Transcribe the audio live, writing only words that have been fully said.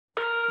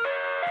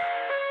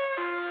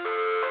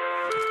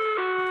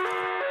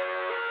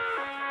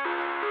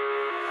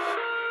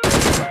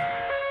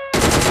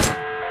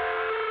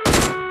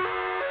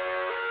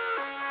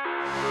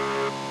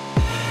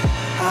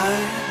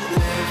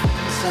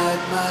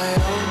my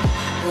own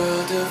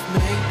world of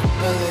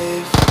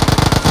make-believe.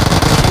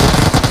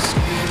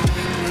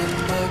 Screaming in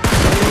the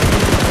grave.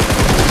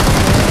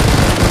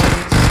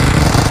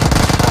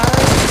 I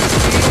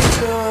see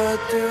the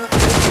world through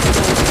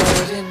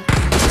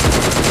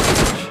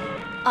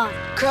a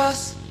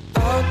cross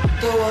out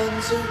the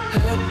ones who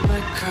heard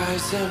my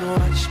cries and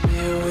watched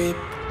me weep.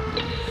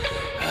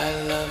 I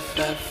love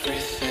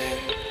everything.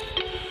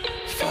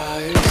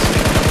 Fire's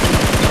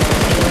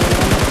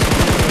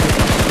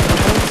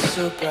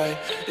so bright,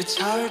 it's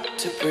hard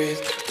to breathe,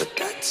 but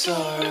that's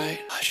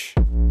alright. Hush.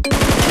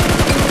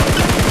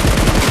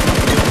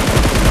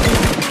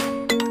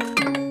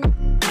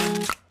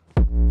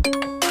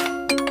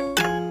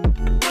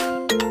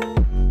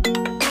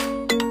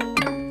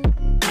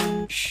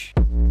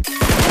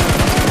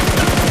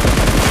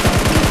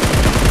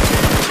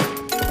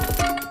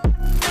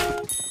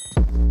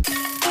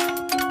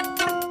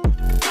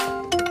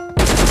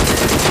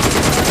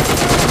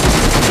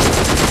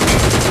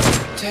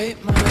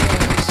 Take my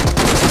eyes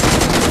away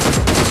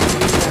from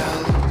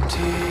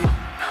reality.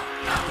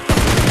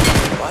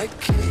 Why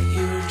can't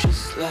you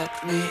just let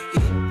me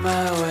eat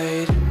my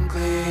weight in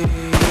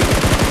glee?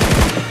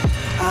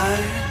 I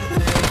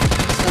live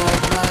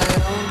inside my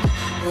own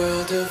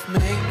world of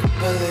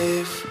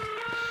make-believe.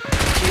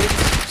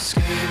 Kids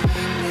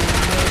screaming in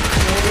the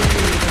crowd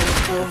of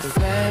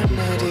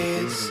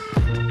profanities.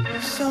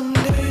 Some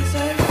days I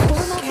feel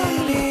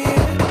skinnier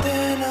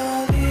than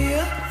all the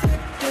other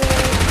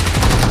days.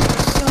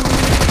 Some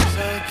days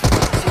I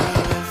can't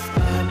tell if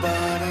my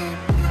body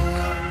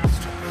belongs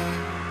to me.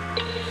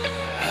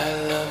 I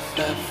love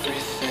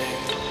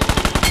everything.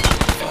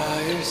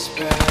 Fire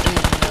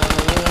spreading all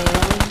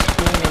around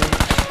me.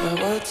 My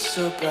world's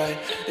so bright,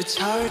 it's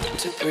hard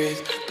to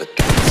breathe, but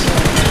that's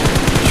alright.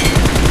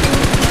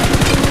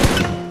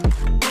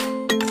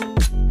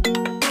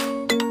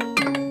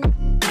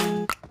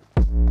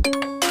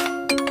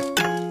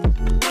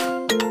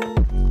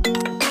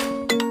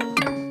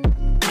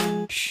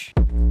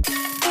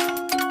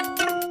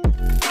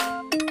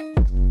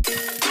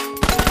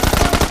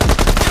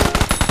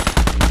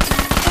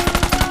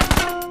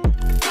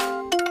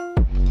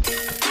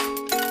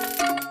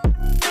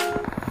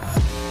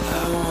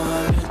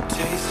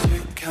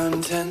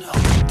 Content,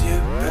 hold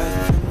your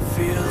breath and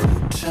feel the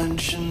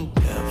tension.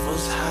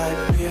 Devils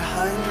hide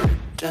behind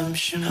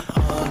redemption.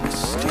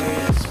 Honesty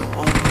is a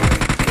one-way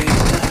gate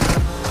to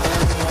hell. I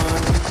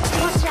wanna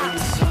taste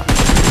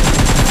consumption.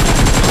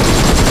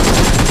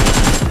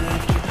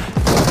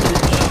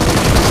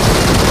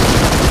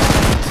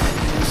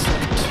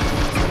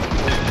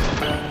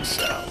 Burns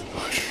out.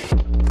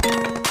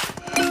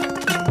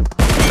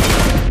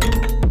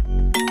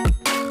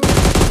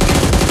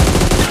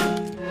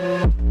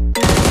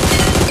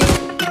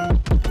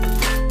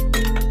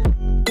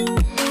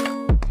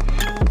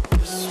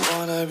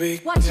 Be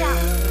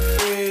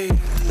carefree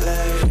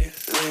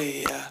lately,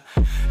 yeah.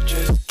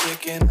 Just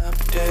kicking up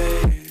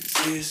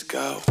daisies.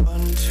 Got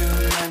one too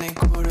many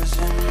quarters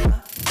in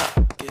my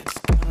pockets.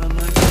 Counting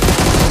like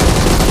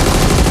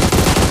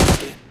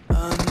get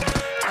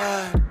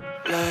untied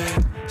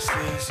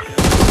laces,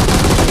 yeah.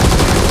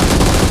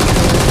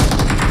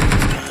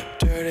 Got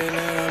dirty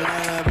little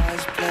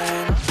lullabies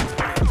playing.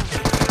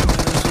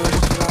 Those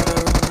words brought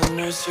her on the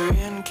nursery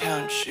and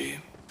count sheep.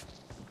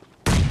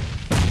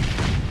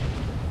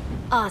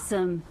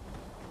 Awesome.